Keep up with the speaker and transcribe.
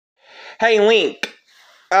Hey, Link.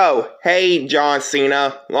 Oh, hey, John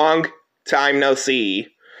Cena. Long time no see.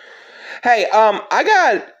 Hey, I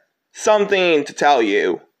got something to tell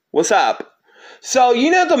you. What's up? So,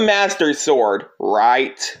 you know the Master Sword,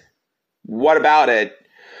 right? What about it?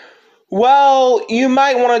 Well, you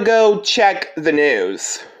might want to go check the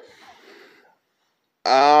news.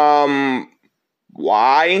 Why?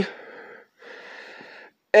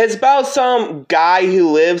 It's about some guy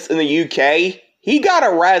who lives in the UK. He got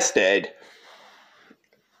arrested.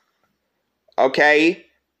 Okay?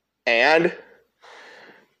 And?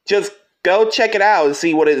 Just go check it out and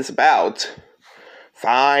see what it's about.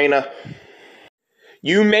 Fine.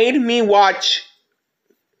 You made me watch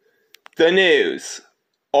the news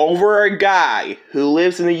over a guy who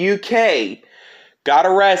lives in the UK got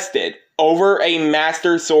arrested over a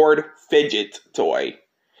Master Sword fidget toy.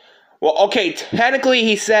 Well, okay, technically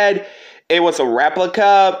he said it was a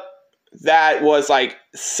replica that was like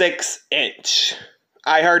 6-inch.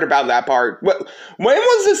 I heard about that part. When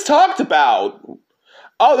was this talked about?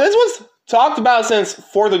 Oh, this was talked about since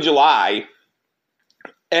 4th of July.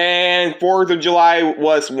 And 4th of July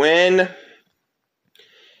was when?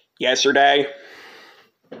 Yesterday.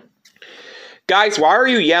 Guys, why are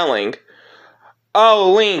you yelling?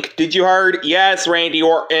 Oh, Link, did you heard? Yes, Randy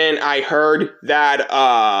Orton, I heard that,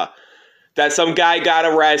 that some guy got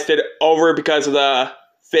arrested over because of the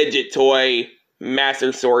fidget toy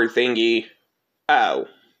Master Sword thingy. Oh.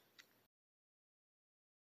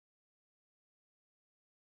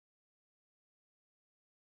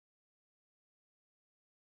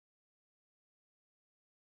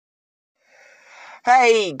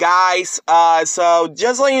 Hey guys, so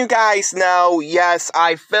just letting you guys know, yes,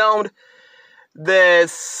 I filmed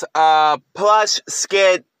this Plush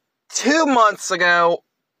skit 2 months ago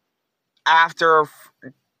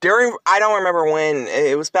during, I don't remember when,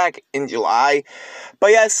 it was back in July, but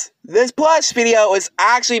yes, this Plush video is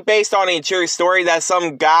actually based on a true story that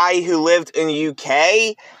some guy who lived in the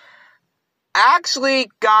UK actually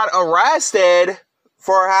got arrested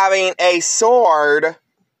for having a sword.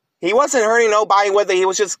 He wasn't hurting nobody with it, he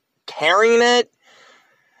was just carrying it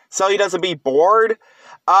so he doesn't be bored.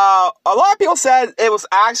 A lot of people said it was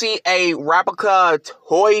actually a replica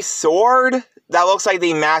toy sword that looks like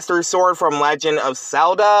the Master Sword from Legend of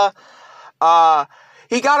Zelda.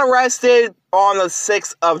 He got arrested on the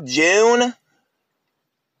 6th of June,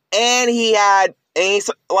 and he's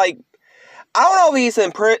like, I don't know if he's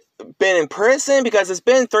been in prison because it's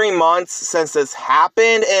been 3 months since this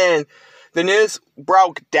happened, and the news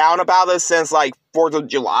broke down about this since, like, 4th of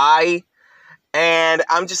July. And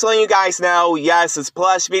I'm just letting you guys know, yes, this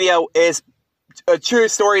Plush video is a true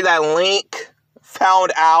story that Link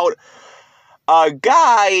found out. A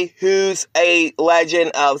guy who's a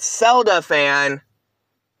Legend of Zelda fan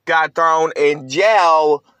got thrown in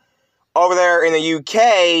jail over there in the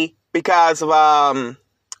UK because of,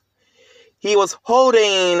 he was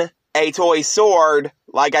holding a toy sword,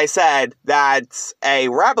 like I said, that's a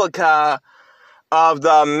replica of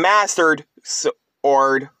the Master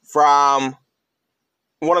Sword from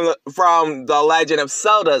the Legend of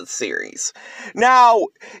Zelda series. Now,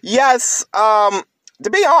 yes, to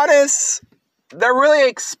be honest, they're really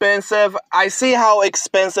expensive. I see how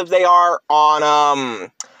expensive they are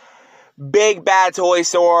on Big Bad Toy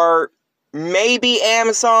Store, maybe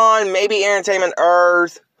Amazon, maybe Entertainment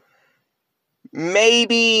Earth,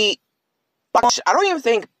 maybe Box. I don't even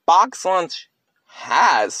think Box Lunch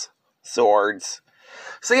has swords.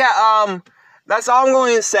 So yeah, that's all I'm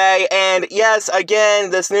going to say. And yes, again,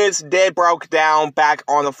 this news did broke down back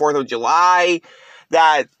on the 4th of July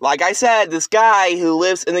that, like I said, this guy who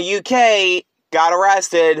lives in the UK got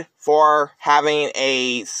arrested for having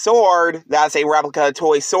a sword that's a replica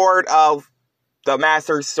toy sword of the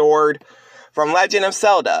Master Sword from Legend of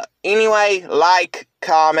Zelda. Anyway, like,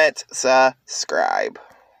 comment, subscribe.